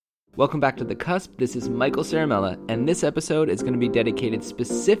Welcome back to The Cusp. This is Michael Ciaramella, and this episode is going to be dedicated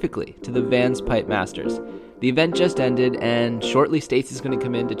specifically to the Vans Pipe Masters. The event just ended, and shortly Stacey's going to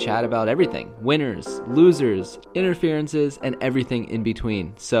come in to chat about everything. Winners, losers, interferences, and everything in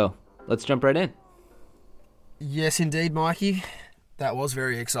between. So, let's jump right in. Yes, indeed, Mikey. That was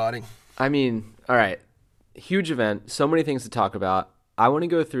very exciting. I mean, all right. Huge event. So many things to talk about. I want to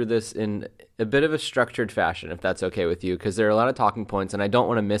go through this in a bit of a structured fashion, if that's okay with you, because there are a lot of talking points, and I don't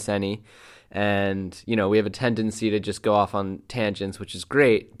want to miss any. And, you know, we have a tendency to just go off on tangents, which is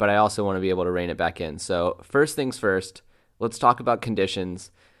great, but I also want to be able to rein it back in. So first things first, let's talk about conditions.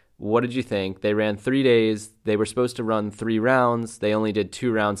 What did you think? They ran 3 days. They were supposed to run 3 rounds. They only did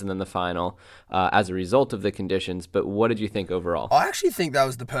 2 rounds and then the final as a result of the conditions. But what did you think overall? I actually think that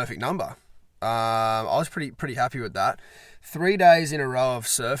was the perfect number. I was pretty happy with that. 3 days in a row of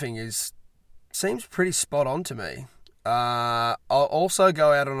surfing seems pretty spot on to me. I'll also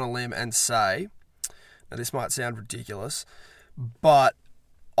go out on a limb and say, now this might sound ridiculous, but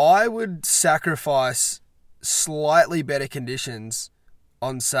I would sacrifice slightly better conditions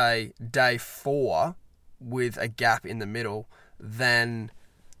on, say, day 4 with a gap in the middle than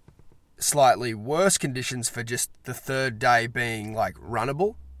slightly worse conditions for just the third day being like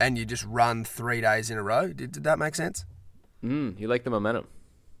runnable and you just run 3 days in a row. Did that make sense? You like the momentum.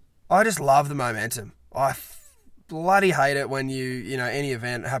 I just love the momentum. I bloody hate it when any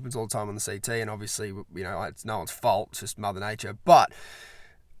event happens all the time on the CT, and obviously, it's no one's fault, it's just Mother Nature. But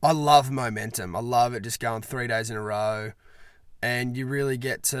I love momentum. I love it just going 3 days in a row, and you really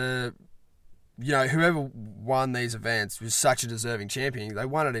get to, whoever won these events was such a deserving champion. They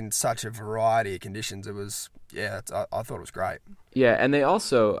won it in such a variety of conditions. It was, I thought it was great. Yeah, and they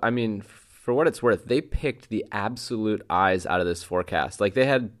also, for what it's worth, they picked the absolute eyes out of this forecast. Like, they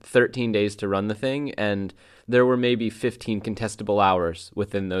had 13 days to run the thing, and there were maybe 15 contestable hours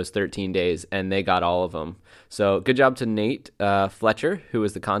within those 13 days, and they got all of them. So good job to Nate Fletcher, who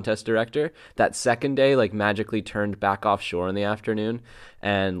was the contest director. That second day, magically turned back offshore in the afternoon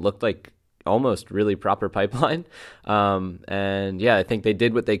and looked like almost really proper pipeline. I think they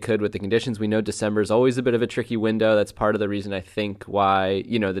did what they could with the conditions. We know December is always a bit of a tricky window. That's part of the reason I think why,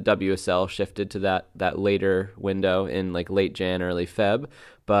 the WSL shifted to that later window in late Jan, early Feb.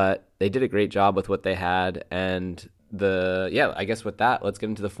 But they did a great job with what they had. And I guess with that, let's get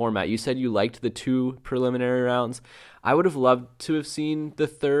into the format. You said you liked the 2 preliminary rounds. I would have loved to have seen the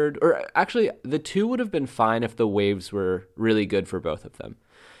third, or actually the 2 would have been fine if the waves were really good for both of them.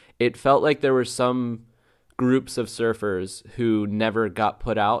 It felt like there were some groups of surfers who never got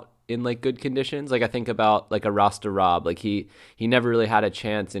put out in good conditions. I think about a Rasta Rob. He never really had a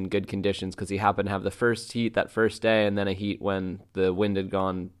chance in good conditions because he happened to have the first heat that first day and then a heat when the wind had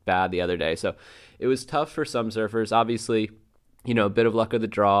gone bad the other day. So it was tough for some surfers. Obviously, a bit of luck of the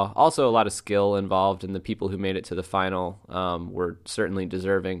draw. Also a lot of skill involved, and the people who made it to the final were certainly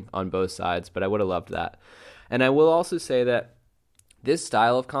deserving on both sides, but I would have loved that. And I will also say that this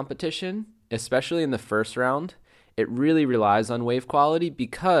style of competition, especially in the first round, it really relies on wave quality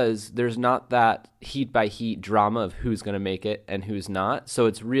because there's not that heat by heat drama of who's going to make it and who's not. So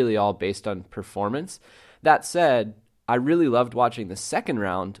it's really all based on performance. That said, I really loved watching the second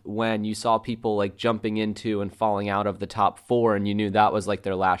round when you saw people jumping into and falling out of the top 4 and you knew that was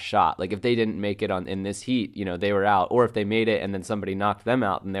their last shot. If they didn't make it in this heat, they were out. Or if they made it and then somebody knocked them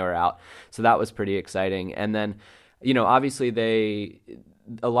out and they were out. So that was pretty exciting. And then obviously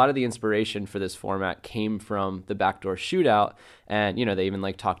a lot of the inspiration for this format came from the backdoor shootout, and they even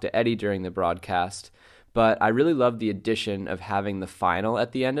talked to Eddie during the broadcast. But I really love the addition of having the final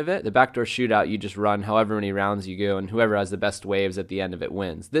at the end of it. The backdoor shootout, you just run however many rounds you go, and whoever has the best waves at the end of it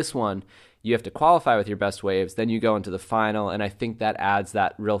wins. This one, you have to qualify with your best waves, then you go into the final, and I think that adds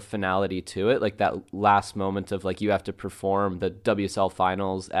that real finality to it, that last moment of you have to perform the WSL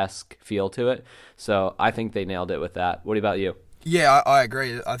Finals-esque feel to it. So I think they nailed it with that. What about you? Yeah, I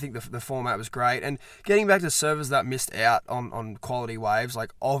agree. I think the format was great. And getting back to surfers that missed out on quality waves,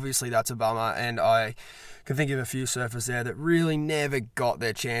 obviously that's a bummer. And I can think of a few surfers there that really never got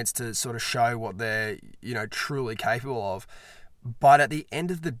their chance to sort of show what they're, truly capable of. But at the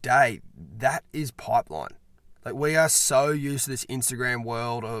end of the day, that is pipeline. We are so used to this Instagram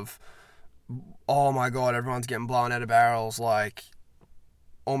world of, oh my God, everyone's getting blown out of barrels,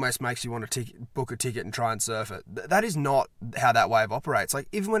 almost makes you want to book a ticket and try and surf it. That is not how that wave operates.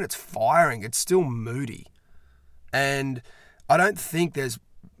 Even when it's firing, it's still moody. And I don't think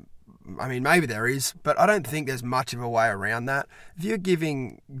maybe there is, but I don't think there's much of a way around that. If you're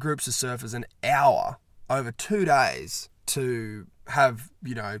giving groups of surfers an hour over 2 days to have,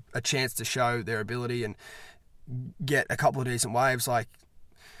 a chance to show their ability and get a couple of decent waves,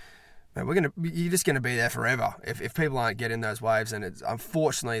 And you're just gonna be there forever if people aren't getting those waves. And it's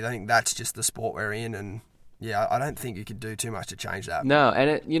unfortunately, I think that's just the sport we're in. And yeah, I don't think you could do too much to change that. No, and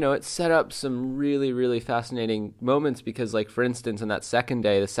it set up some really, really fascinating moments because, like, for instance, in that second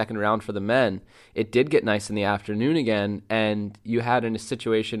day, the second round for the men, it did get nice in the afternoon again, and you had in a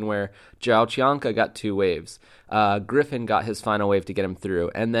situation where Zhao Qianca got 2 waves. Griffin got his final wave to get him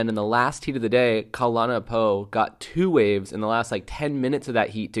through. And then in the last heat of the day, Kaulana Po got 2 waves in the last, 10 minutes of that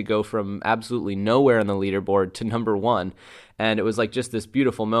heat to go from absolutely nowhere on the leaderboard to number 1. And it was just this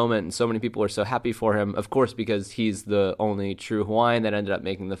beautiful moment, and so many people were so happy for him, of course, because he's the only true Hawaiian that ended up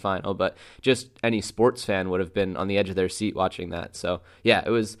making the final, but just any sports fan would have been on the edge of their seat watching that. So yeah,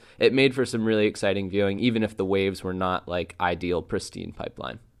 it made for some really exciting viewing, even if the waves were not ideal, pristine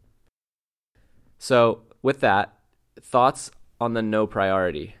pipeline. So with that, thoughts on the no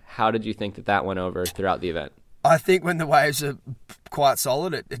priority. How did you think that went over throughout the event? I think when the waves are quite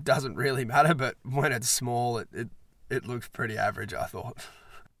solid, it doesn't really matter, but when it's small, it looks pretty average, I thought.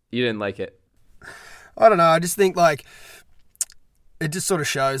 You didn't like it? I don't know. I just think it just sort of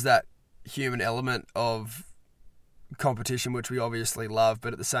shows that human element of competition, which we obviously love,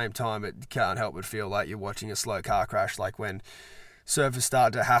 but at the same time, it can't help but feel like you're watching a slow car crash. Like when surfers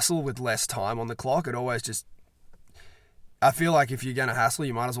start to hassle with less time on the clock, it always just... I feel like if you're going to hassle,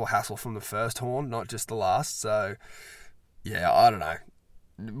 you might as well hassle from the first horn, not just the last. So, yeah, I don't know.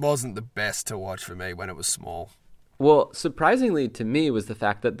 It wasn't the best to watch for me when it was small. Well, surprisingly to me was the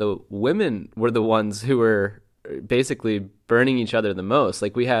fact that the women were the ones who were basically burning each other the most.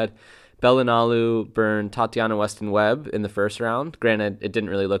 We had Belanalu burn Tatiana Weston Webb in the first round. Granted, it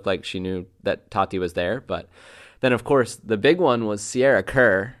didn't really look like she knew that Tati was there. But then, of course, the big one was Sierra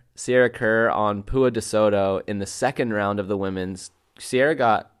Kerr. Sierra Kerr on Pua de Soto in the second round of the women's. Sierra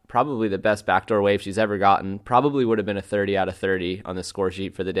got probably the best backdoor wave she's ever gotten. Probably would have been a 30 out of 30 on the score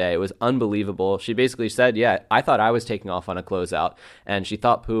sheet for the day. It was unbelievable. She basically said, yeah, I thought I was taking off on a closeout, and she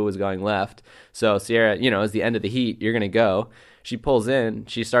thought Pua was going left. So Sierra, as the end of the heat, you're going to go. She pulls in,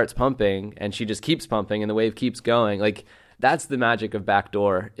 she starts pumping, and she just keeps pumping, and the wave keeps going. That's the magic of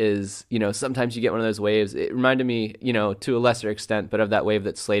backdoor is, sometimes you get one of those waves. It reminded me, to a lesser extent, but of that wave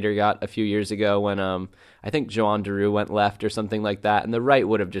that Slater got a few years ago when I think Joan Daru went left or something like that. And the right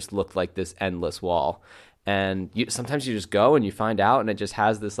would have just looked like this endless wall. And sometimes you just go and you find out and it just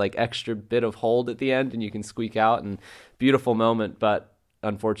has this extra bit of hold at the end and you can squeak out, and beautiful moment. But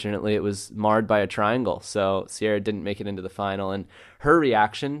unfortunately, it was marred by a triangle. So Sierra didn't make it into the final. And her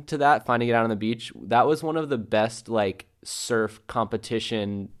reaction to that, finding it out on the beach, that was one of the best surf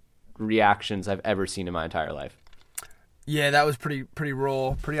competition reactions I've ever seen in my entire life. Yeah, that was pretty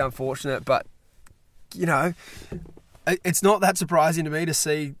raw, pretty unfortunate, but it's not that surprising to me to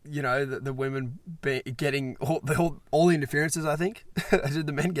see the women getting all the interferences. I think did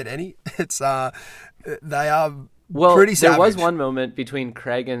the men get any? It's they are pretty savage. There was one moment between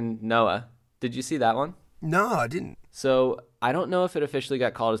Craig and Noah. Did you see that one? No, I didn't. So I don't know if it officially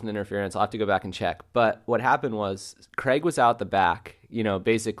got called as an interference. I'll have to go back and check. But what happened was Craig was out the back,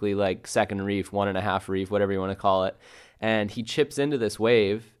 basically second reef, 1.5 reef, whatever you want to call it. And he chips into this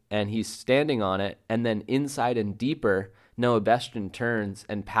wave and he's standing on it. And then inside and deeper, Noah Bestrin turns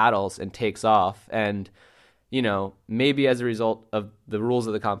and paddles and takes off. And, maybe as a result of the rules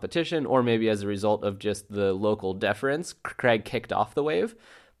of the competition or maybe as a result of just the local deference, Craig kicked off the wave.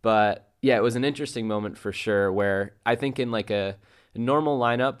 But yeah, it was an interesting moment for sure, where I think in a normal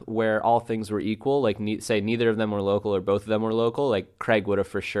lineup where all things were equal, say neither of them were local or both of them were local, Craig would have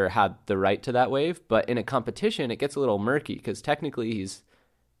for sure had the right to that wave. But in a competition, it gets a little murky because technically he's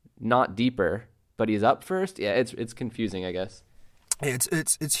not deeper, but he's up first. Yeah, it's confusing, I guess.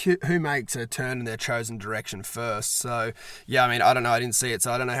 It's who makes a turn in their chosen direction first. So, yeah, I mean, I don't know. I didn't see it,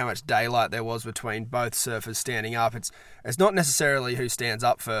 so I don't know how much daylight there was between both surfers standing up. It's not necessarily who stands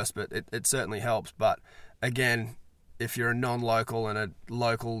up first, but it certainly helps. But, again, if you're a non-local and a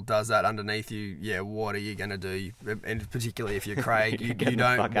local does that underneath you, yeah, what are you going to do? And particularly if you're Craig, you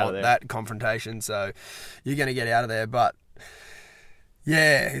don't want that confrontation, so you're going to get out of there. But,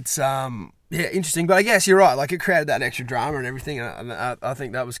 yeah, it's... Yeah, interesting, but I guess you're right. It created that extra drama and everything, and I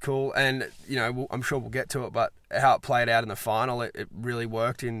think that was cool. And I'm sure we'll get to it, but how it played out in the final, it really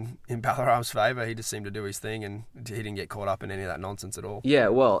worked in Balaram's favour. He just seemed to do his thing, and he didn't get caught up in any of that nonsense at all. Yeah,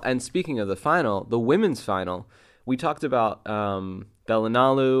 well, and speaking of the final, the women's final, we talked about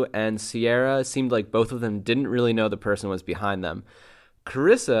Belanalu and Sierra. It seemed like both of them didn't really know the person was behind them.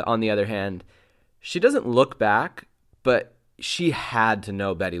 Carissa, on the other hand, she doesn't look back, but she had to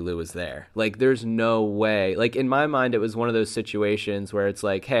know Betty Lou was there. There's no way. In my mind, it was one of those situations where it's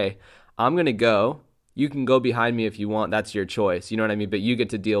hey, I'm going to go. you can go behind me if you want. That's your choice. You know what I mean? But you get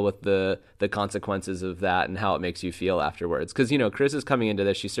to deal with the consequences of that and how it makes you feel afterwards. Because, Chris is coming into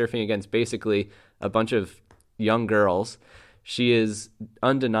this. She's surfing against basically a bunch of young girls. She is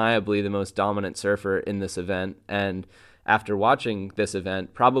undeniably the most dominant surfer in this event. And after watching this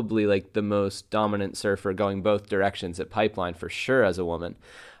event, probably like the most dominant surfer going both directions at Pipeline for sure as a woman.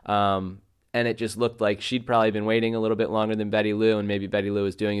 And it just looked like she'd probably been waiting a little bit longer than Betty Lou, and maybe Betty Lou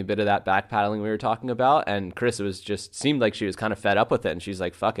was doing a bit of that back paddling we were talking about. And Chris seemed like she was kind of fed up with it, and she's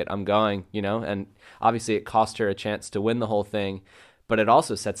like, fuck it, I'm going, And obviously it cost her a chance to win the whole thing, but it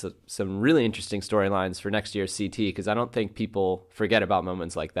also sets up some really interesting storylines for next year's CT, because I don't think people forget about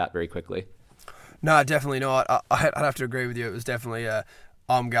moments like that very quickly. No, definitely not. I'd have to agree with you. It was definitely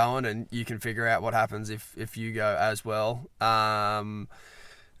I'm going, and you can figure out what happens if you go as well.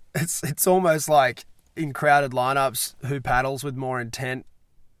 It's almost like in crowded lineups, who paddles with more intent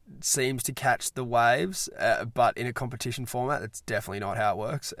seems to catch the waves, but in a competition format, that's definitely not how it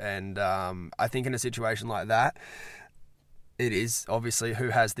works. And I think in a situation like that, it is obviously who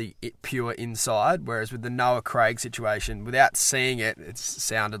has the pure inside, whereas with the Noah Craig situation, without seeing it, it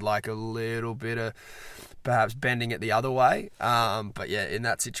sounded like a little bit of perhaps bending it the other way. But yeah, in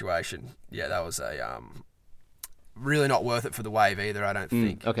that situation, yeah, that was a... really not worth it for the wave either, I don't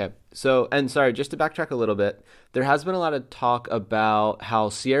think. Okay. So, and sorry, just to backtrack a little bit, there has been a lot of talk about how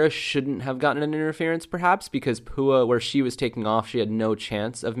Sierra shouldn't have gotten an interference, perhaps, because Pua, where she was taking off, she had no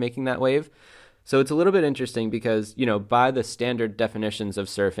chance of making that wave. So it's a little bit interesting because, by the standard definitions of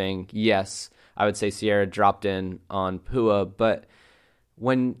surfing, yes, I would say Sierra dropped in on Pua, but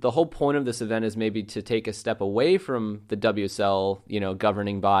when the whole point of this event is maybe to take a step away from the WSL,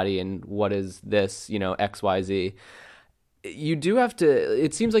 governing body and what is this, XYZ, you do have to,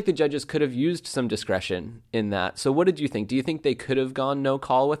 it seems like the judges could have used some discretion in that. So what did you think? Do you think they could have gone no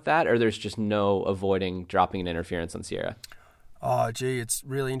call with that, or there's just no avoiding dropping an interference on Sierra? Oh, gee, it's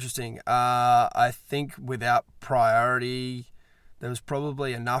really interesting. I think without priority, there was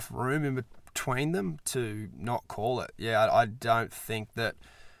probably enough room in between them to not call it. Yeah, I don't think that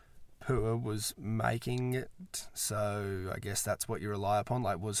Pua was making it, so I guess that's what you rely upon.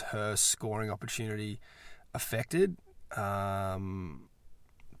 Like, was her scoring opportunity affected? Probably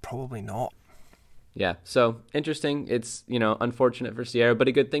not. Yeah, so interesting. It's, unfortunate for Sierra, but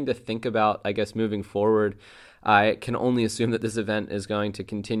a good thing to think about, I guess, moving forward. I can only assume that this event is going to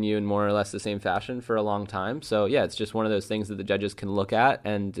continue in more or less the same fashion for a long time. So, yeah, it's just one of those things that the judges can look at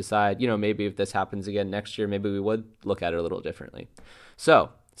and decide, maybe if this happens again next year, maybe we would look at it a little differently.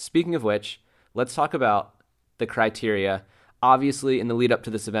 So, speaking of which, let's talk about the criteria. Obviously, in the lead up to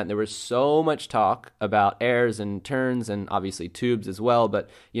this event, there was so much talk about airs and turns and obviously tubes as well. But,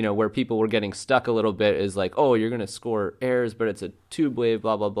 where people were getting stuck a little bit is like, oh, you're going to score airs, but it's a tube wave,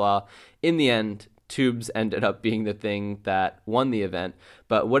 blah, blah, blah. In the end, tubes ended up being the thing that won the event.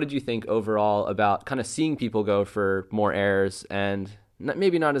 But what did you think overall about kind of seeing people go for more airs and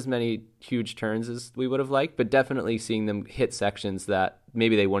maybe not as many huge turns as we would have liked, but definitely seeing them hit sections that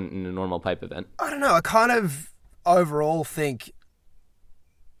maybe they wouldn't in a normal pipe event? I don't know. I kind of overall think,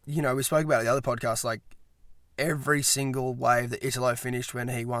 we spoke about it in the other podcast, like every single wave that Italo finished when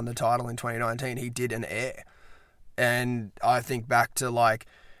he won the title in 2019, he did an air. And I think back to like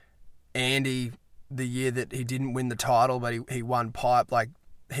Andy, the year that he didn't win the title, but he won pipe, like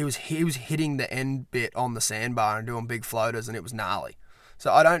he was hitting the end bit on the sandbar and doing big floaters, and it was gnarly.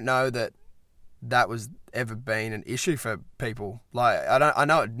 So I don't know that was ever been an issue for people. Like I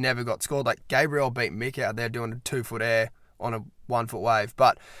know it never got scored. Like Gabriel beat Mick out there doing a 2-foot air on a 1-foot wave,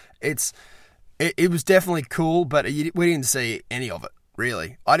 but it was definitely cool. But we didn't see any of it.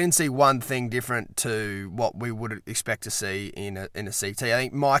 Really, I didn't see one thing different to what we would expect to see in a CT. I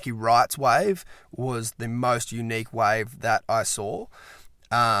think Mikey Wright's wave was the most unique wave that I saw,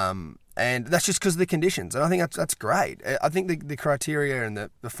 and that's just because of the conditions. And I think that's great. I think the criteria and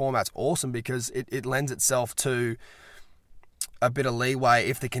the format's awesome because it lends itself to a bit of leeway.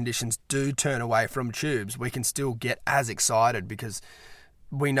 If the conditions do turn away from tubes, we can still get as excited because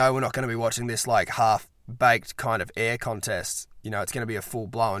we know we're not going to be watching this like half-baked kind of air contest. It's going to be a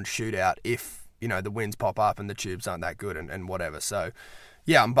full-blown shootout if, the winds pop up and the tubes aren't that good and whatever. So,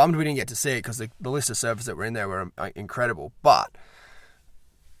 yeah, I'm bummed we didn't get to see it because the list of surfers that were in there were incredible. But,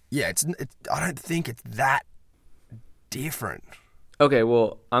 yeah, I don't think it's that different. Okay,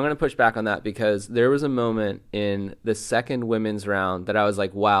 well, I'm going to push back on that because there was a moment in the second women's round that I was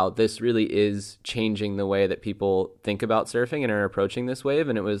like, wow, this really is changing the way that people think about surfing and are approaching this wave.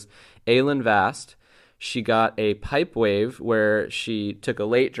 And it was Aylin Vast. She got a pipe wave where she took a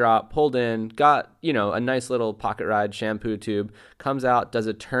late drop, pulled in, got, a nice little pocket ride shampoo tube, comes out, does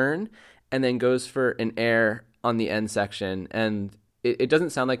a turn, and then goes for an air on the end section. And it doesn't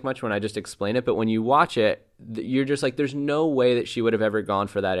sound like much when I just explain it, but when you watch it, you're just like, there's no way that she would have ever gone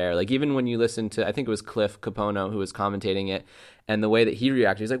for that air. Like, even when you listen to, I think it was Cliff Capono who was commentating it, and the way that he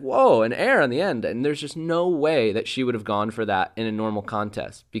reacted, he's like, whoa, an air on the end. And there's just no way that she would have gone for that in a normal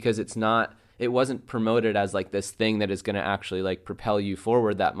contest, because it wasn't promoted as like this thing that is going to actually like propel you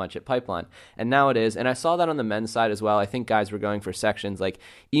forward that much at Pipeline. And now it is. And I saw that on the men's side as well. I think guys were going for sections. Like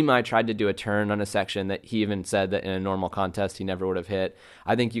Imai tried to do a turn on a section that he even said that in a normal contest he never would have hit.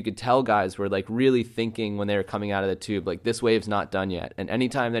 I think you could tell guys were like really thinking when they were coming out of the tube, like, this wave's not done yet. And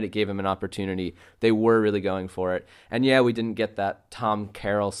anytime that it gave him an opportunity, they were really going for it. And yeah, we didn't get that Tom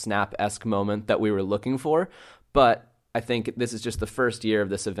Carroll snap-esque moment that we were looking for, but I think this is just the first year of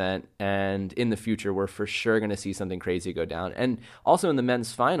this event, and in the future, we're for sure going to see something crazy go down. And also in the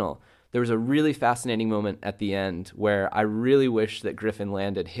men's final, there was a really fascinating moment at the end where I really wish that Griffin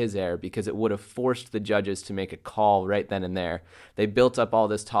landed his air, because it would have forced the judges to make a call right then and there. They built up all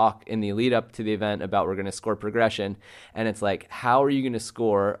this talk in the lead up to the event about we're going to score progression, and it's like, how are you going to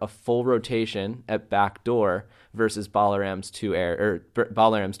score a full rotation at backdoor versus Balaram's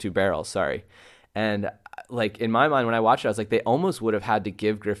two barrels, sorry. And like, in my mind, when I watched it, I was like, they almost would have had to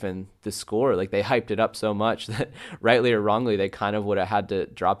give Griffin the score. Like, they hyped it up so much that rightly or wrongly, they kind of would have had to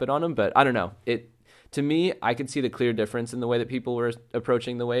drop it on him. But I don't know. To me, I could see the clear difference in the way that people were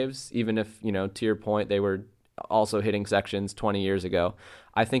approaching the waves, even if, to your point, they were also hitting sections 20 years ago.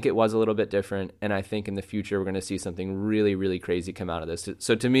 I think it was a little bit different, and I think in the future we're going to see something really, really crazy come out of this.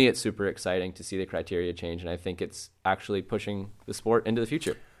 So to me, it's super exciting to see the criteria change, and I think it's actually pushing the sport into the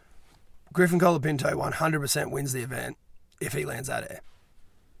future. Griffin Colapinto 100% wins the event if he lands that air.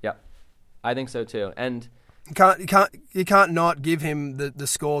 Yep, I think so too. And you can't not give him the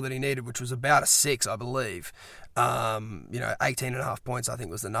score that he needed, which was about a 6, I believe. 18.5 points, I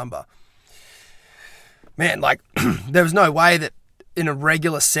think, was the number. Man, like, there was no way that in a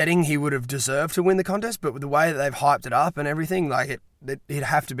regular setting he would have deserved to win the contest, but with the way that they've hyped it up and everything, like, he'd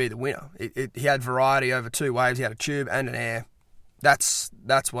have to be the winner. He had variety over 2 waves. He had a tube and an air. That's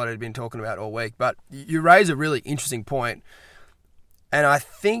what I'd been talking about all week. But you raise a really interesting point, and I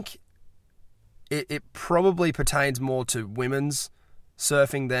think it probably pertains more to women's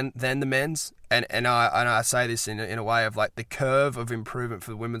surfing than the men's. And I say this in a way of, like, the curve of improvement for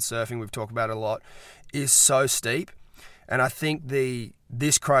the women's surfing, we've talked about it a lot, is so steep. And I think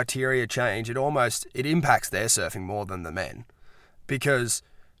this criteria change, it impacts their surfing more than the men, because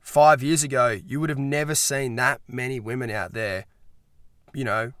 5 years ago you would have never seen that many women out there,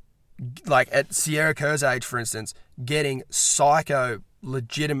 like at Sierra Kerr's age, for instance, getting psycho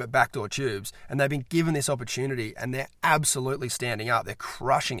legitimate backdoor tubes, and they've been given this opportunity and they're absolutely standing up. They're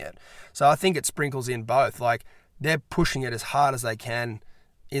crushing it. So I think it sprinkles in both. Like, they're pushing it as hard as they can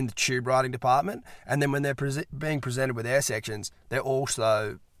in the tube riding department, and then when they're being presented with air sections, they're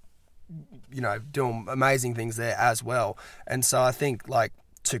also, doing amazing things there as well. And so I think, like,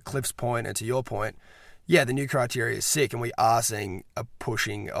 to Cliff's point and to your point, yeah, the new criteria is sick, and we are seeing a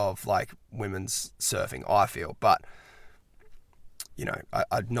pushing of, like, women's surfing, I feel. But,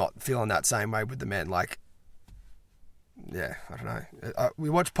 I'm not feeling that same way with the men. Like, yeah, I don't know. We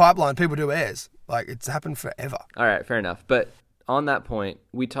watch Pipeline, people do airs. Like, it's happened forever. All right, fair enough. But on that point,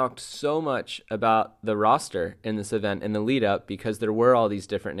 we talked so much about the roster in this event in the lead up, because there were all these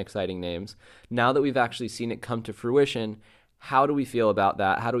different and exciting names. Now that we've actually seen it come to fruition, how do we feel about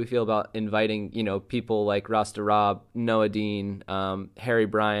that? How do we feel about inviting, people like Rasta Rob, Noah Dean, Harry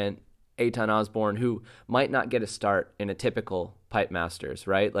Bryant, Eitan Osborne, who might not get a start in a typical Pipe Masters,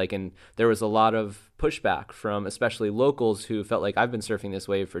 right? Like, and there was a lot of pushback from especially locals who felt like, I've been surfing this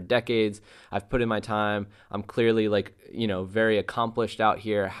wave for decades. I've put in my time. I'm clearly, like, very accomplished out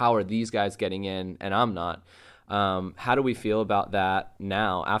here. How are these guys getting in and I'm not? How do we feel about that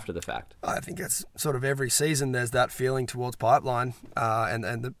now after the fact? I think it's sort of every season there's that feeling towards Pipeline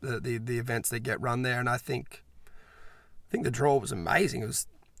and the events that get run there. And I think the draw was amazing. It was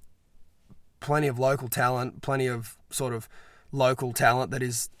plenty of local talent, plenty of sort of local talent that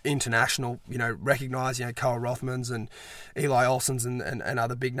is international, recognised, Carl Rothmans and Eli Olsons and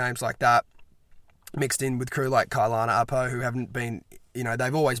other big names like that, mixed in with crew like Kailana Apo, who haven't been,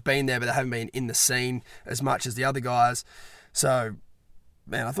 they've always been there, but they haven't been in the scene as much as the other guys. So,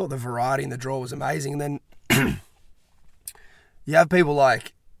 man, I thought the variety in the draw was amazing. And then you have people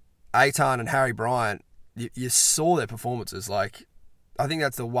like Eitan and Harry Bryant, you saw their performances. Like, I think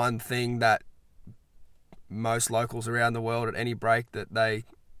that's the one thing that most locals around the world at any break that they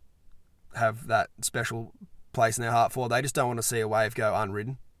have that special place in their heart for. They just don't want to see a wave go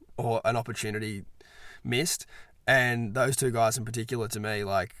unridden or an opportunity missed. And those two guys in particular, to me,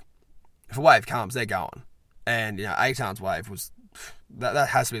 like, if a wave comes, they're going. And, Eitan's wave was... That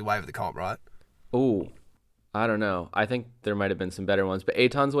has to be the wave of the comp, right? Ooh, I don't know. I think there might have been some better ones. But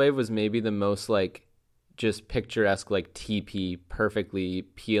Eitan's wave was maybe the most, just picturesque, TP, perfectly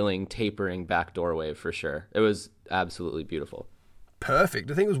peeling, tapering backdoor wave for sure. It was absolutely beautiful. Perfect.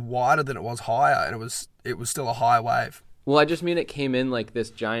 I think it was wider than it was higher, and it was still a high wave. Well, I just mean it came in like this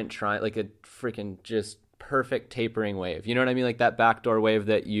giant like a freaking just perfect tapering wave. You know what I mean? Like that backdoor wave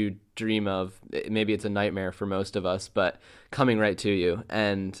that you dream of. Maybe it's a nightmare for most of us, but coming right to you.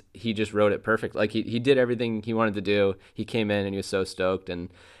 And he just rode it perfect. Like he did everything he wanted to do. He came in and he was so stoked. And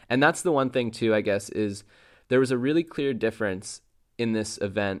that's the one thing too, I guess, is there was a really clear difference in this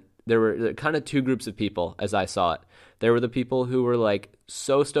event. There were kind of two groups of people as I saw it. There were the people who were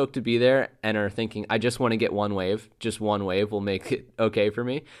so stoked to be there and are thinking, I just want to get one wave. Just one wave will make it okay for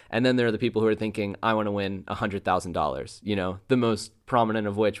me. And then there are the people who are thinking, I want to win $100,000. The most prominent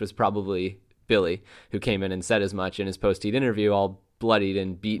of which was probably Billy, who came in and said as much in his post-heat interview, all bloodied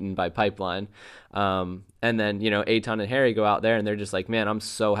and beaten by Pipeline. And then, Eitan and Harry go out there and they're just like, man, I'm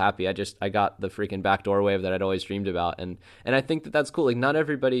so happy. I got the freaking backdoor wave that I'd always dreamed about. And I think that that's cool. Not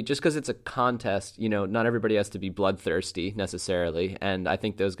everybody, just because it's a contest, not everybody has to be bloodthirsty necessarily. And I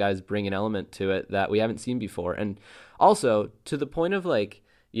think those guys bring an element to it that we haven't seen before. And also to the point of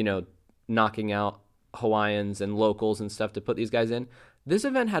knocking out Hawaiians and locals and stuff to put these guys in. This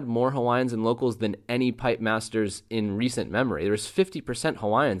event had more Hawaiians and locals than any Pipe Masters in recent memory. There was 50%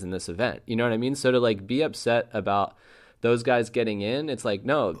 Hawaiians in this event. You know what I mean? So to be upset about those guys getting in, it's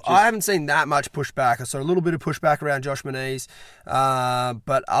no. I haven't seen that much pushback. I saw a little bit of pushback around Josh Moniz.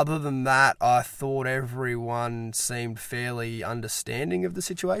 But other than that, I thought everyone seemed fairly understanding of the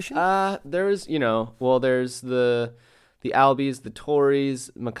situation. There's the Albies, the Tories,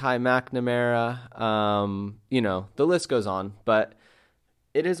 Mackay McNamara, the list goes on, but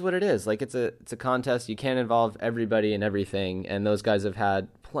it is what it is. It's a contest. You can't involve everybody and everything, and those guys have had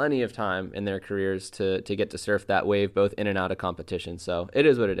plenty of time in their careers to get to surf that wave, both in and out of competition. So it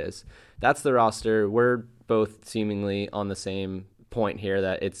is what it is. That's the roster. We're both seemingly on the same point here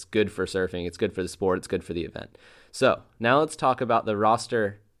that it's good for surfing, it's good for the sport, it's good for the event. So now let's talk about the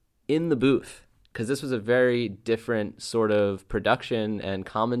roster in the booth, because this was a very different sort of production and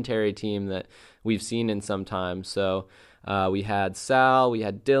commentary team that we've seen in some time. So we had Sal, we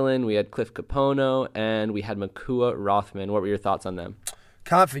had Dylan, we had Cliff Capono, and we had Makua Rothman. What were your thoughts on them?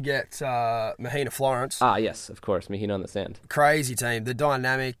 Can't forget Mahina Florence. Ah, yes, of course, Mahina on the sand. Crazy team. The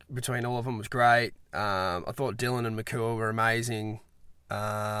dynamic between all of them was great. I thought Dylan and Makua were amazing.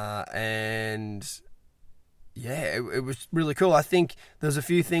 And yeah, it was really cool. I think there's a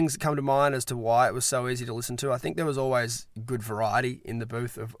few things that come to mind as to why it was so easy to listen to. I think there was always good variety in the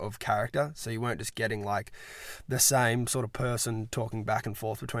booth of character, so you weren't just getting the same sort of person talking back and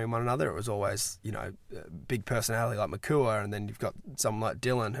forth between one another. It was always, a big personality like Makua, and then you've got someone like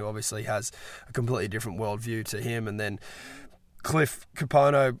Dylan, who obviously has a completely different worldview to him, and then Cliff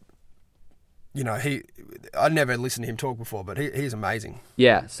Capono. I'd never listened to him talk before, but he's amazing.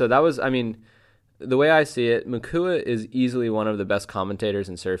 Yeah, so that was, the way I see it, Makua is easily one of the best commentators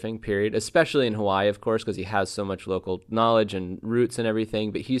in surfing, period, especially in Hawaii, of course, because he has so much local knowledge and roots and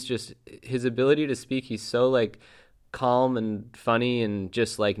everything, but his ability to speak, he's so, calm and funny and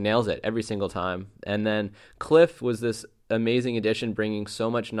just, nails it every single time. And then Cliff was this amazing addition, bringing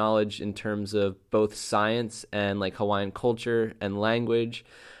so much knowledge in terms of both science and, Hawaiian culture and language.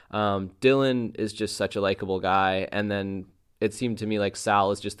 Dylan is just such a likable guy, and then it seemed to me like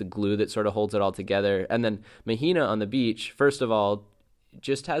Sal is just the glue that sort of holds it all together. And then Mahina on the beach, first of all,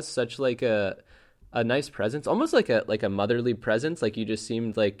 just has such a nice presence, almost like a motherly presence. You just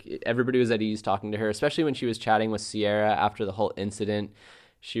seemed like everybody was at ease talking to her, especially when she was chatting with Sierra after the whole incident.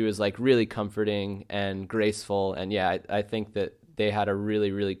 She was really comforting and graceful. And yeah, I think that they had a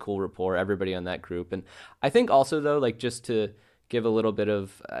really, really cool rapport, everybody on that group. And I think also though, just to give a little bit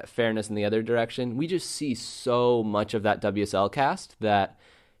of fairness in the other direction, we just see so much of that WSL cast that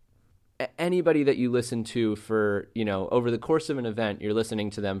anybody that you listen to for, over the course of an event, you're listening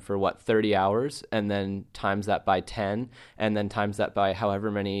to them for 30 hours, and then times that by 10, and then times that by however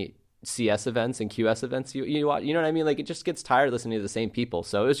many CS events and QS events you watch. You know what I mean? It just gets tired listening to the same people.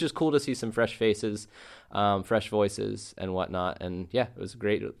 So it was just cool to see some fresh faces, fresh voices and whatnot. And yeah, it was a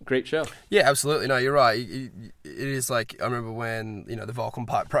great show. Yeah, absolutely. No, you're right. It is I remember when, the Vulcan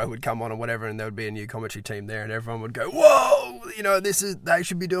Pipe Pro would come on or whatever, and there would be a new commentary team there, and everyone would go, whoa, they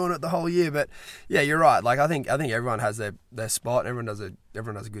should be doing it the whole year. But yeah, you're right. I think everyone has their spot, and everyone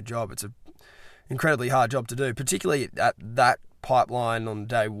does a good job. It's an incredibly hard job to do, particularly at that pipeline on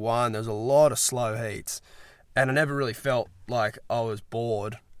day one. There was a lot of slow heats, and I never really felt like I was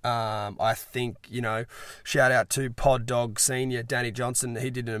bored I think, shout out to Pod Dog Senior, Danny Johnson. He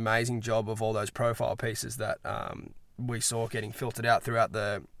did an amazing job of all those profile pieces that we saw getting filtered out throughout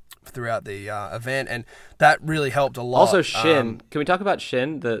the event, and that really helped a lot. Also, Shin. Can we talk about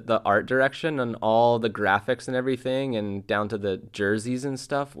Shin, the art direction and all the graphics and everything, and down to the jerseys and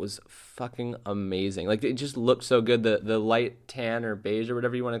stuff was fucking amazing. Like, it just looked so good. The light tan or beige or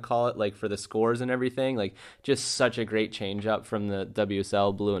whatever you want to call it, like for the scores and everything, like just such a great change up from the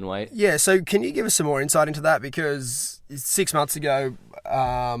WSL blue and white. Yeah. So can you give us some more insight into that? Because 6 months ago,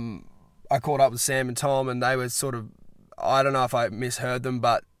 I caught up with Sam and Tom, and they were sort of, I don't know if I misheard them,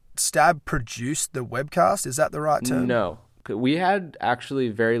 but Stab produced the webcast. Is that the right term? No. We had actually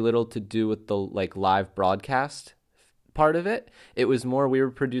very little to do with the live broadcast part of it. It was more we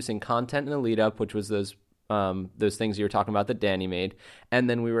were producing content in the lead up, which was those things you were talking about that Danny made, and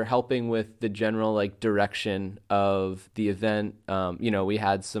then we were helping with the general direction of the event. We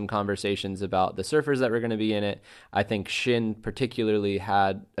had some conversations about the surfers that were going to be in it. I think Shin particularly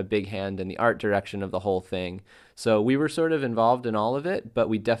had a big hand in the art direction of the whole thing. So we were sort of involved in all of it, but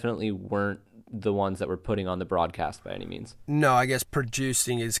we definitely weren't the ones that were putting on the broadcast by any means. No, I guess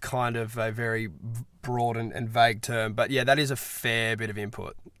producing is kind of a very broad and vague term, but yeah, that is a fair bit of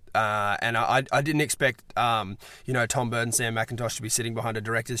input. And I didn't expect, Tom Bird and Sam McIntosh to be sitting behind a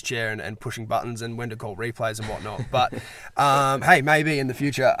director's chair and pushing buttons and when to call replays and whatnot. But, hey, maybe in the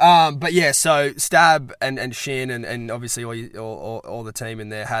future. But yeah, so Stab and Shin and obviously all the team in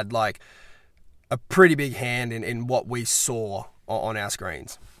there had a pretty big hand in what we saw on our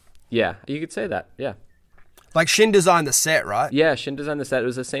screens. Yeah, you could say that, yeah. Shin designed the set, right? Yeah, Shin designed the set. It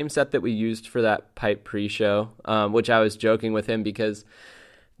was the same set that we used for that pipe pre-show, which I was joking with him because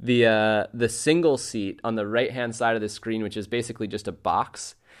the single seat on the right-hand side of the screen, which is basically just a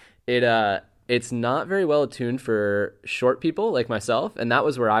box, it's not very well attuned for short people like myself, and that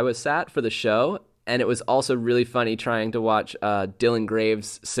was where I was sat for the show. And it was also really funny trying to watch Dylan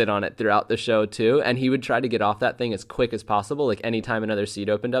Graves sit on it throughout the show too. And he would try to get off that thing as quick as possible. Like anytime another seat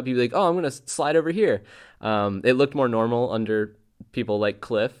opened up, he'd be like, "Oh, I'm going to slide over here." It looked more normal under people like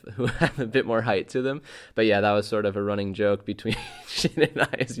Cliff, who have a bit more height to them. But yeah, that was sort of a running joke between Shin and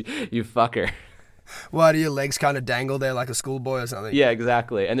I, as you fucker. Why do your legs kind of dangle there like a schoolboy or something? Yeah,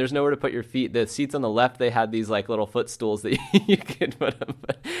 exactly. And there's nowhere to put your feet. The seats on the left, they had these little footstools that you could put them.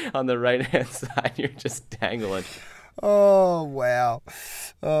 But on the right-hand side, you're just dangling. Oh, wow.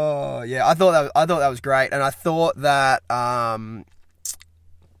 Oh, yeah. I thought that was great. And I thought that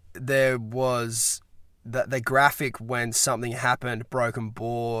there was the graphic when something happened, broken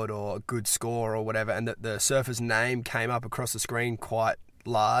board or good score or whatever, and the surfer's name came up across the screen quite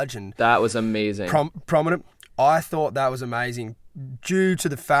large and that was amazing, prominent. I thought that was amazing due to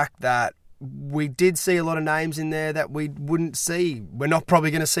the fact that we did see a lot of names in there that we wouldn't see. We're not probably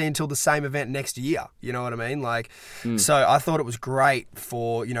going to see until the same event next year. You know what I mean? So I thought it was great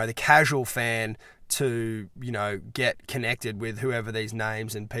for, the casual fan to, get connected with whoever these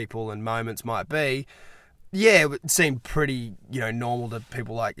names and people and moments might be. Yeah, it seemed pretty, normal to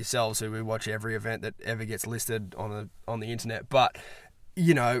people like yourselves who we watch every event that ever gets listed on the internet. But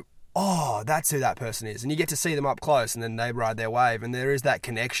that's who that person is. And you get to see them up close and then they ride their wave. And there is that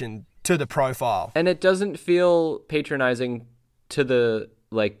connection to the profile. And it doesn't feel patronizing to the,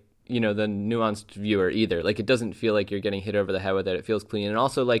 the nuanced viewer either. It doesn't feel like you're getting hit over the head with it. It feels clean. And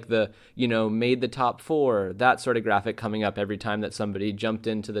also the, made the top 4, that sort of graphic coming up every time that somebody jumped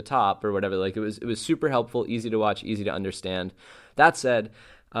into the top or whatever. It was super helpful, easy to watch, easy to understand. That said,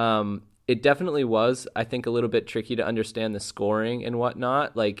 it definitely was, I think, a little bit tricky to understand the scoring and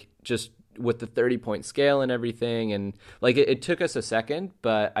whatnot, just with the 30-point scale and everything. And it took us a second,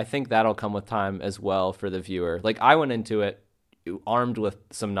 but I think that'll come with time as well for the viewer. I went into it armed with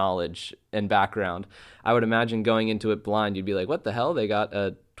some knowledge and background. I would imagine going into it blind, you'd be like, what the hell? They got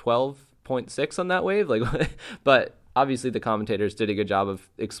a 12.6 on that wave? But obviously the commentators did a good job of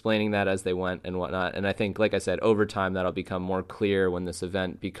explaining that as they went and whatnot. And I think, like I said, over time, that'll become more clear when this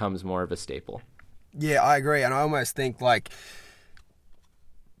event becomes more of a staple. Yeah, I agree. And I almost think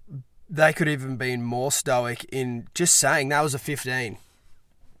they could even been more stoic in just saying that was a 15.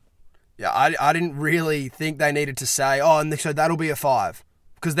 Yeah, I didn't really think they needed to say, and so that'll be a 5.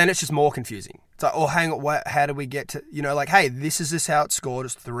 Because then it's just more confusing. It's like, hang on, how do we get to, hey, this is how it's scored.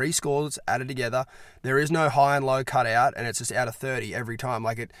 It's 3 scores added together. There is no high and low cut out, and it's just out of 30 every time.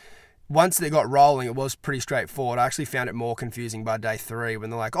 Once they got rolling, it was pretty straightforward. I actually found it more confusing by day 3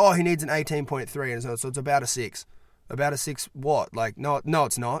 when they're like, he needs an 18.3, and so it's about a 6. About a 6 what? No,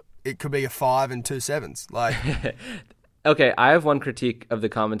 it's not. It could be a 5 and 2 7s. Okay, I have one critique of the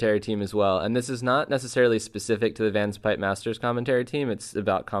commentary team as well, and this is not necessarily specific to the Vans Pipe Masters commentary team. It's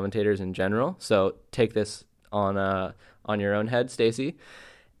about commentators in general. So take this on your own head, Stacey.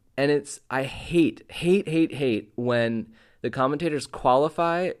 And it's I hate when the commentators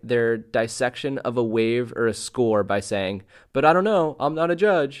qualify their dissection of a wave or a score by saying, "But I don't know, I'm not a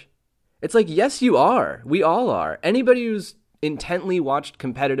judge." It's like, yes, you are. We all are. Anybody who's intently watched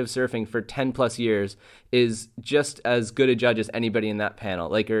competitive surfing for 10 plus years is just as good a judge as anybody in that panel.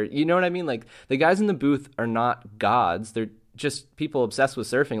 Like, or you know what I mean? Like, the guys in the booth are not gods. They're just people obsessed with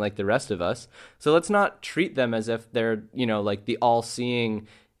surfing like the rest of us. So let's not treat them as if they're, like the all-seeing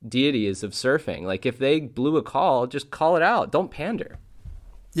deities of surfing. Like, if they blew a call, just call it out. Don't pander.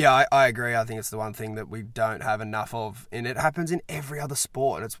 Yeah, I agree. I think it's the one thing that we don't have enough of, and it happens in every other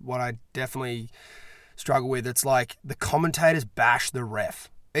sport. It's what I definitely struggle with. It's like the commentators bash the ref.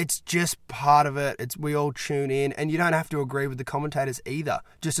 It's just part of it. We all tune in, and you don't have to agree with the commentators either,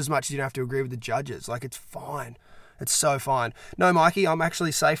 just as much as you don't have to agree with the judges. Like, it's fine. It's so fine. No, Mikey, I'm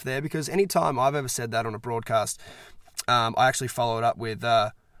actually safe there, because anytime I've ever said that on a broadcast, I actually follow it up with,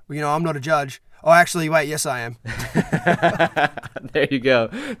 I'm not a judge. Oh, actually, wait, yes, I am. There you go.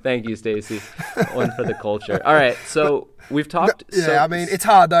 Thank you, Stacey. One for the culture. All right, so we've talked... Yeah, I mean, it's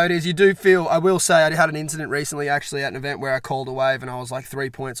hard, though. It is. You do feel... I will say I had an incident recently, actually, at an event where I called a wave, and I was like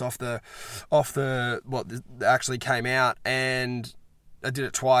 3 points off the what actually came out, and I did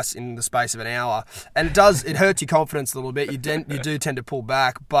it twice in the space of an hour. And it hurts your confidence a little bit. You do tend to pull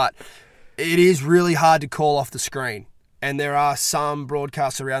back, but it is really hard to call off the screen. And there are some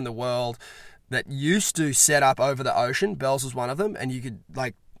broadcasts around the world that used to set up over the ocean. Bells was one of them, and you could,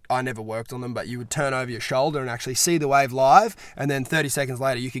 I never worked on them, but you would turn over your shoulder and actually see the wave live, and then 30 seconds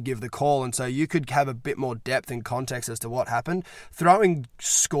later you could give the call, and so you could have a bit more depth and context as to what happened. Throwing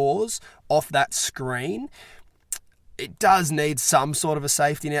scores off that screen, it does need some sort of a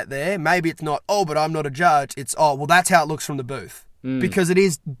safety net there. Maybe it's not, but I'm not a judge. It's, well, that's how it looks from the booth. Because it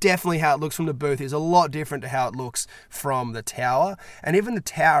is definitely how it looks from the booth is a lot different to how it looks from the tower. And even the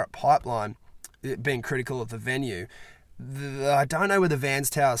tower at Pipeline, being critical of the venue, I don't know where the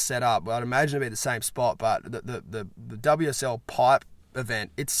Vans Tower is set up. I'd imagine it'd be the same spot, but the WSL Pipe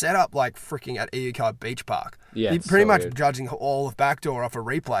event, it's set up like freaking at Eukard Beach Park. Yeah, you're pretty much weird. judging all of backdoor off a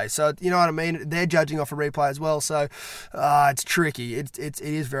replay. So, you know what I mean? They're judging off a replay as well. So it's tricky. It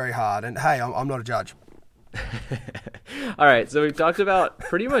is very hard. And hey, I'm not a judge. All right, so we've talked about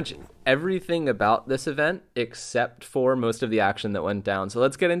pretty much everything about this event except for most of the action that went down. So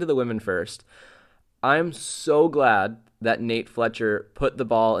let's get into the women first. I'm so glad that Nate Fletcher put the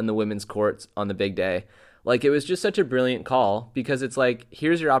ball in the women's courts on the big day. Like, it was just such a brilliant call, because it's like,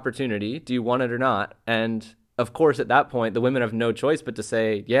 here's your opportunity. Do you want it or not? And of course, at that point, the women have no choice but to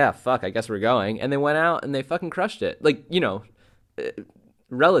say, yeah, fuck, I guess we're going. And they went out and they fucking crushed it. Like,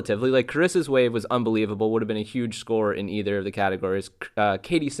 relatively, like, Carissa's wave was unbelievable, would have been a huge score in either of the categories.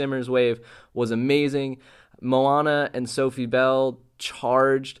 Katie Simmer's wave was amazing. Moana and Sophie Bell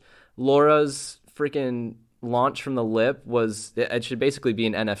charged. Laura's freaking launch from the lip it should basically be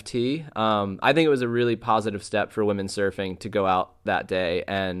an NFT. I think it was a really positive step for women surfing to go out that day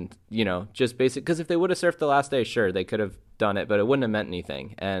and, just basic, because if they would have surfed the last day, sure, they could have done it, but it wouldn't have meant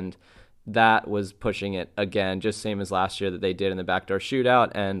anything. And that was pushing it again, just same as last year that they did in the backdoor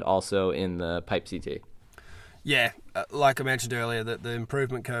shootout and also in the pipe CT. Yeah, like I mentioned earlier, the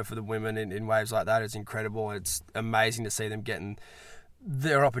improvement curve for the women in waves like that is incredible. It's amazing to see them getting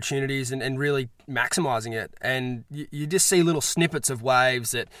their opportunities and really maximising it. And you just see little snippets of waves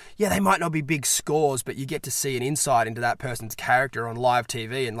that, they might not be big scores, but you get to see an insight into that person's character on live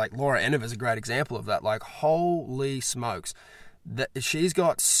TV. And like Laura Eneva is a great example of that. Like, holy smokes. She's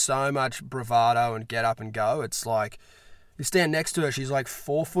got so much bravado and get up and go. It's like, you stand next to her, she's like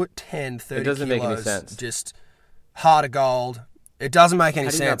 4'10", 30 kilos. It doesn't make any sense. Just heart of gold. It doesn't make any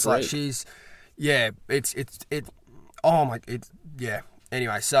sense. Like,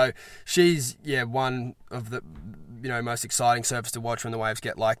 Anyway, so she's one of the most exciting surfers to watch when the waves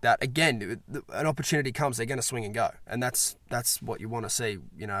get like that. Again, an opportunity comes, they're going to swing and go, and that's what you want to see,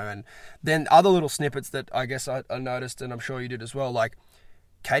 And then other little snippets that I guess I noticed, and I'm sure you did as well, like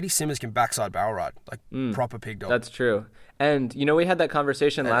Katie Simmers can backside barrel ride, like proper pig dog. That's true. And we had that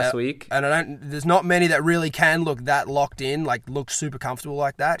conversation last week, and there's not many that really can look that locked in, like look super comfortable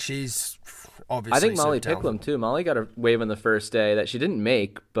like that. She's obviously, I think Molly Picklum too. Molly got a wave on the first day that she didn't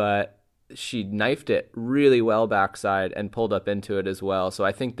make, but she knifed it really well backside and pulled up into it as well. So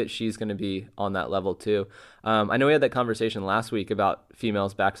I think that she's going to be on that level too. I know we had that conversation last week about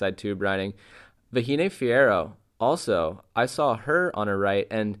females backside tube riding. Vahine Fierro also, I saw her on her right,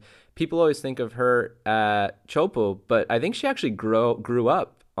 and people always think of her at Chopo, but I think she actually grew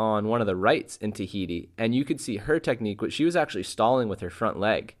up on one of the rights in Tahiti, and you could see her technique. She was actually stalling with her front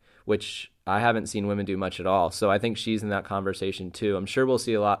leg, which I haven't seen women do much at all. So I think she's in that conversation too. I'm sure we'll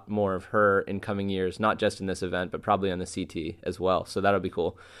see a lot more of her in coming years, not just in this event, but probably on the CT as well. So that'll be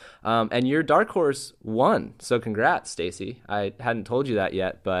cool. And your dark horse won. So congrats, Stacey. I hadn't told you that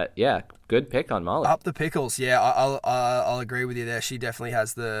yet, but yeah, good pick on Molly. Up the pickles. Yeah, I'll agree with you there. She definitely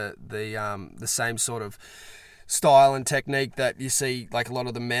has the same sort of style and technique that you see like a lot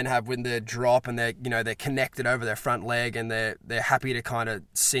of the men have when they drop and they're connected over their front leg and they're happy to kind of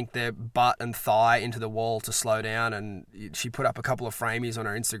sink their butt and thigh into the wall to slow down. And she put up a couple of framies on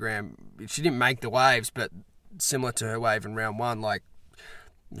her Instagram. She didn't make the waves, but similar to her wave in round one, like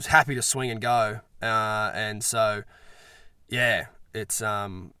was happy to swing and go. And so yeah, it's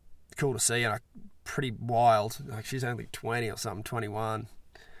cool to see and pretty wild. Like she's only 20 or something, 21.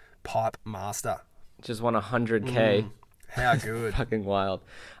 Pipe master. Just won 100K. How good. Fucking wild.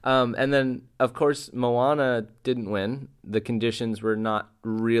 And then, of course, Moana didn't win. The conditions were not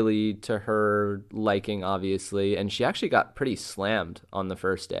really to her liking, obviously. And she actually got pretty slammed on the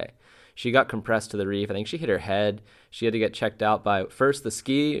first day. She got compressed to the reef. I think she hit her head. She had to get checked out by first the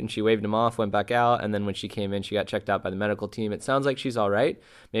ski, and she waved him off, went back out. And then when she came in, she got checked out by the medical team. It sounds like she's all right.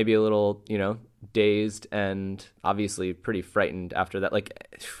 Maybe a little, dazed and obviously pretty frightened after that.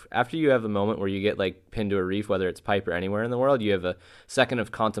 Like after you have a moment where you get like pinned to a reef, whether it's pipe or anywhere in the world, you have a second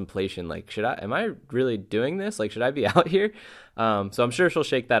of contemplation. Like, am I really doing this? Like, should I be out here? So I'm sure she'll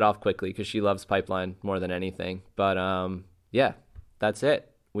shake that off quickly because she loves pipeline more than anything. But yeah, that's it.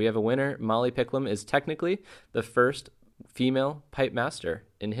 We have a winner. Molly Picklum is technically the first female pipe master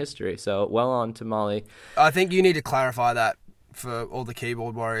in history. So well on to Molly. I think you need to clarify that for all the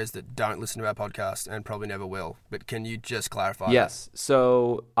keyboard warriors that don't listen to our podcast and probably never will. But can you just clarify? Yes.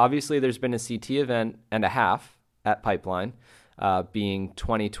 So obviously there's been a CT event and a half at Pipeline, being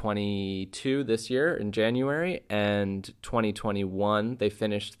 2022 this year in January and 2021. They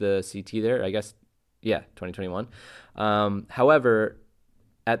finished the CT there, I guess. Yeah, 2021. However,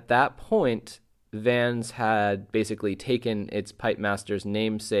 at that point, Vans had basically taken its Pipe Masters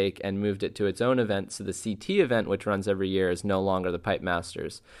namesake and moved it to its own event. So the CT event, which runs every year, is no longer the Pipe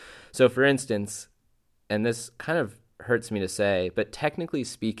Masters. So for instance, and this kind of hurts me to say, but technically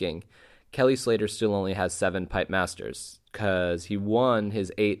speaking, Kelly Slater still only has 7 Pipe Masters because he won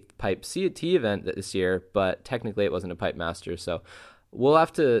his 8th Pipe CT event this year, but technically it wasn't a Pipe Master. So we'll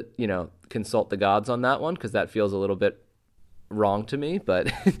have to, consult the gods on that one because that feels a little bit wrong to me, but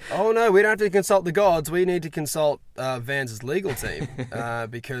oh no, we don't have to consult the gods. We need to consult Vans' legal team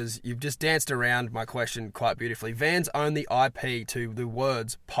because you've just danced around my question quite beautifully. Vans own the IP to the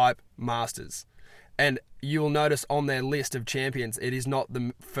words Pipe Masters, and you'll notice on their list of champions, it is not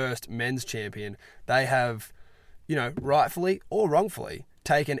the first men's champion. They have, rightfully or wrongfully,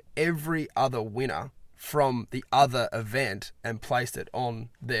 taken every other winner from the other event and placed it on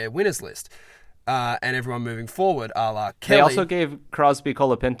their winners list. And everyone moving forward, a la Kelly. They also gave Crosby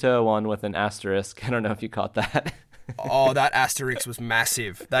Colapinto one with an asterisk. I don't know if you caught that. Oh, that asterisk was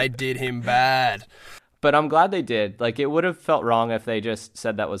massive. They did him bad. But I'm glad they did. Like, it would have felt wrong if they just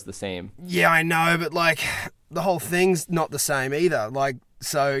said that was the same. Yeah, I know, but, the whole thing's not the same either.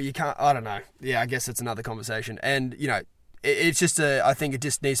 So you can't, I don't know. Yeah, I guess it's another conversation. And, it's just I think it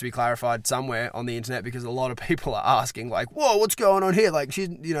just needs to be clarified somewhere on the internet because a lot of people are asking whoa, what's going on here? She's,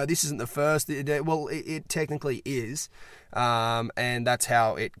 this isn't the first. Well, it technically is. And that's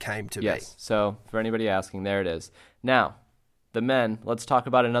how it came to be. Yes. So for anybody asking, there it is. Now, the men, let's talk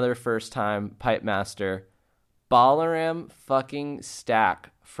about another first time Pipe Master. Balaram fucking Stack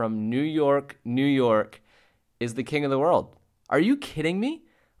from New York, New York is the king of the world. Are you kidding me?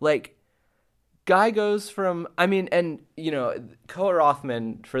 Guy goes from, Koa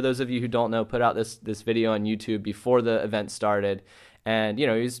Rothman, for those of you who don't know, put out this video on YouTube before the event started. And, he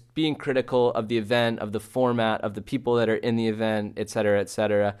was being critical of the event, of the format, of the people that are in the event, et cetera, et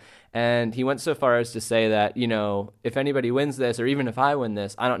cetera. And he went so far as to say that, if anybody wins this, or even if I win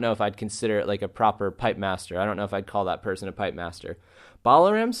this, I don't know if I'd consider it a proper pipe master. I don't know if I'd call that person a pipe master.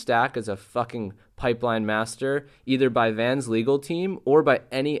 Balaram Stack is a fucking pipeline master, either by Vans' legal team or by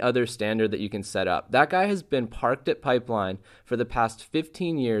any other standard that you can set up. That guy has been parked at Pipeline for the past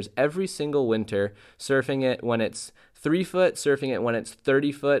 15 years, every single winter, surfing it when it's 3 foot, surfing it when it's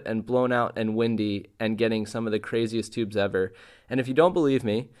 30 foot and blown out and windy, and getting some of the craziest tubes ever. And if you don't believe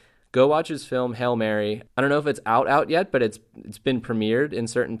me, go watch his film Hail Mary. I don't know if it's out yet, but it's been premiered in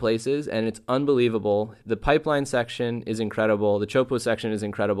certain places, and it's unbelievable. The pipeline section is incredible. The Chopo section is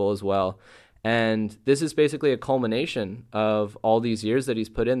incredible as well. And this is basically a culmination of all these years that he's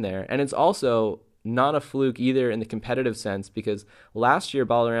put in there. And it's also not a fluke either in the competitive sense, because last year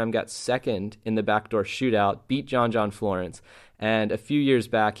Balaram got second in the backdoor shootout, beat John Florence. And a few years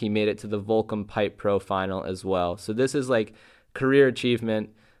back, he made it to the Volcom Pipe Pro final as well. So this is like career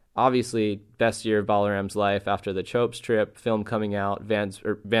achievement. Obviously, best year of Balaram's life after the Chopes trip, film coming out,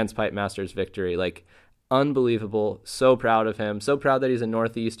 Vans Pipe Masters victory. Like, unbelievable. So proud of him. So proud that he's a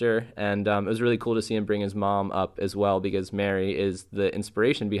Northeaster. And it was really cool to see him bring his mom up as well, because Mary is the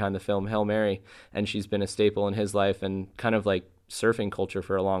inspiration behind the film Hail Mary. And she's been a staple in his life and kind of like surfing culture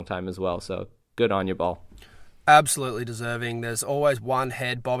for a long time as well. So good on you, Ball. Absolutely deserving. There's always one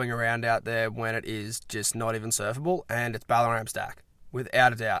head bobbing around out there when it is just not even surfable, and it's Balaram Stack.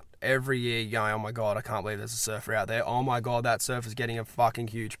 Without a doubt. Every year you're going, oh my God, I can't believe there's a surfer out there. Oh my God, that surfer's getting a fucking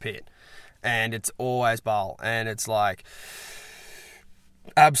huge pit. And it's always Bal. And it's like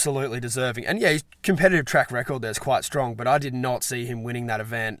absolutely deserving. And yeah, his competitive track record there's quite strong, but I did not see him winning that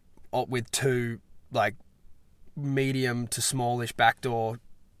event with two like medium to smallish backdoor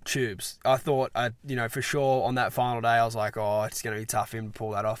tubes. I thought, for sure on that final day, I was like, oh, it's going to be tough for him to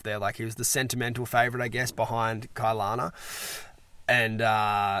pull that off there. Like, he was the sentimental favourite, I guess, behind Kailana. And,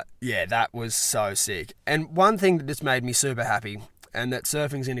 that was so sick. And one thing that just made me super happy, and that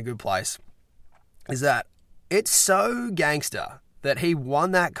surfing's in a good place, is that it's so gangster that he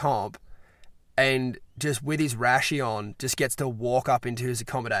won that comp and just with his rashie on, just gets to walk up into his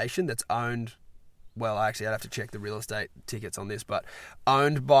accommodation that's owned, well, actually, I'd have to check the real estate tickets on this, but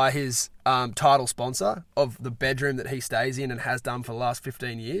owned by his title sponsor of the bedroom that he stays in and has done for the last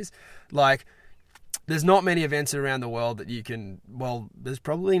 15 years. Like, there's not many events around the world that you can, well, there's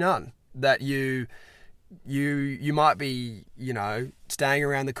probably none, that you might be, staying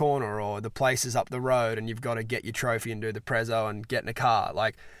around the corner or the place is up the road and you've got to get your trophy and do the prezzo and get in a car.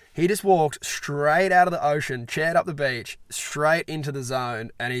 Like, he just walked straight out of the ocean, chaired up the beach, straight into the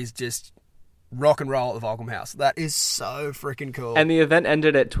zone, and he's just rock and roll at the Volcom House. That is so freaking cool. And the event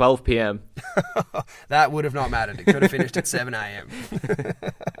ended at 12 p.m. That would have not mattered. It could have finished at 7 a.m.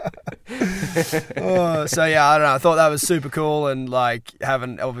 So yeah, I don't know. I thought that was super cool, and like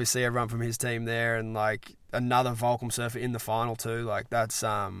having obviously everyone from his team there, and like another Volcom surfer in the final too. Like that's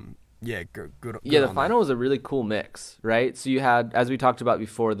good. Yeah, the final was a really cool mix, right? So you had, as we talked about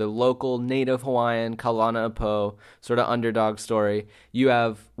before, the local native Hawaiian Kailana Apo sort of underdog story. You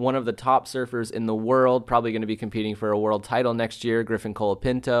have one of the top surfers in the world, probably going to be competing for a world title next year, Griffin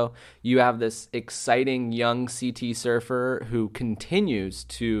Colapinto. You have this exciting young CT surfer who continues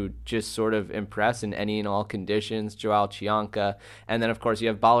to just sort of impress in any and all conditions, Joao Chianca. And then, of course, you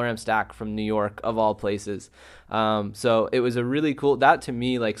have Balaram Stack from New York, of all places. So it was a really cool, that to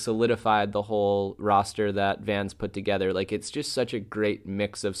me like solidified the whole roster that Vans put together. Like, it's just such a great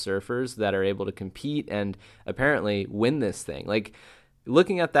mix of surfers that are able to compete and apparently win this thing. Like,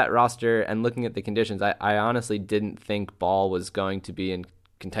 looking at that roster and looking at the conditions, I honestly didn't think Ball was going to be in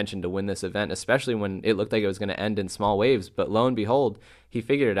contention to win this event, especially when it looked like it was going to end in small waves. But lo and behold, he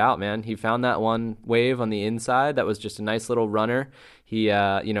figured it out, man. He found that one wave on the inside that was just a nice little runner. He,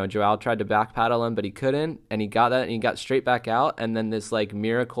 Joao tried to back paddle him, but he couldn't, and he got that, and he got straight back out, and then this like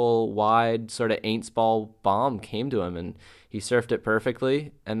miracle wide sort of Aints ball bomb came to him, and he surfed it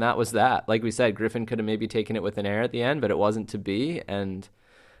perfectly, and that was that. Like we said, Griffin could have maybe taken it with an air at the end, but it wasn't to be, and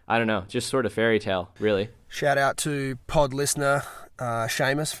I don't know, just sort of fairy tale, really. Shout out to pod listener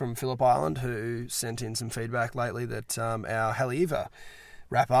Seamus from Phillip Island, who sent in some feedback lately that our Haleiwa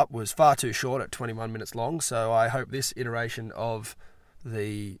wrap-up was far too short at 21 minutes long, so I hope this iteration of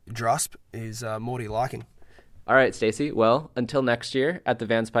the Drusp is more to your liking. All right, Stacey. Well, until next year at the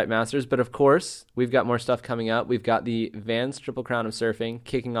Vans Pipe Masters. But of course, we've got more stuff coming up. We've got the Vans Triple Crown of Surfing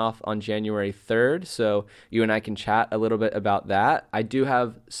kicking off on January 3rd. So you and I can chat a little bit about that. I do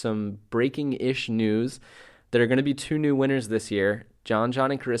have some breaking-ish news. There are going to be 2 new winners this year. John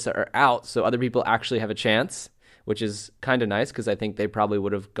and Carissa are out, so other people actually have a chance, which is kind of nice because I think they probably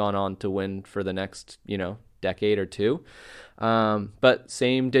would have gone on to win for the next, decade or two. But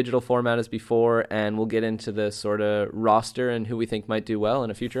same digital format as before, and we'll get into the sort of roster and who we think might do well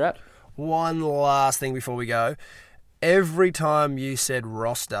in a future ep. One last thing before we go. Every time you said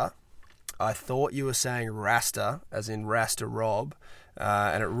roster, I thought you were saying Rasta, as in Rasta Rob,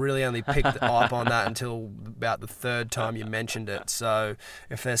 and it really only picked up on that until about the 3rd time you mentioned it. So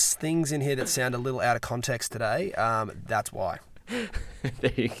if there's things in here that sound a little out of context today, that's why.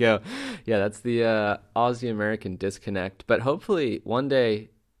 There you go. Yeah, that's the Aussie-American disconnect. But hopefully one day,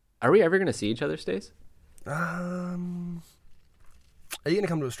 are we ever going to see each other, Stace? Are you going to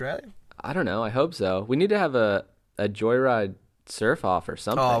come to Australia? I don't know. I hope so. We need to have a joyride surf off or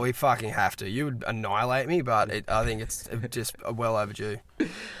something. Oh, we fucking have to. You would annihilate me, but I think it's just well overdue.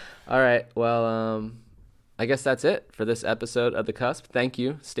 All right. Well, I guess that's it for this episode of The Cusp. Thank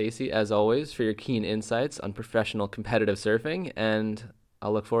you, Stacey, as always, for your keen insights on professional competitive surfing, and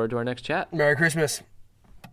I'll look forward to our next chat. Merry Christmas.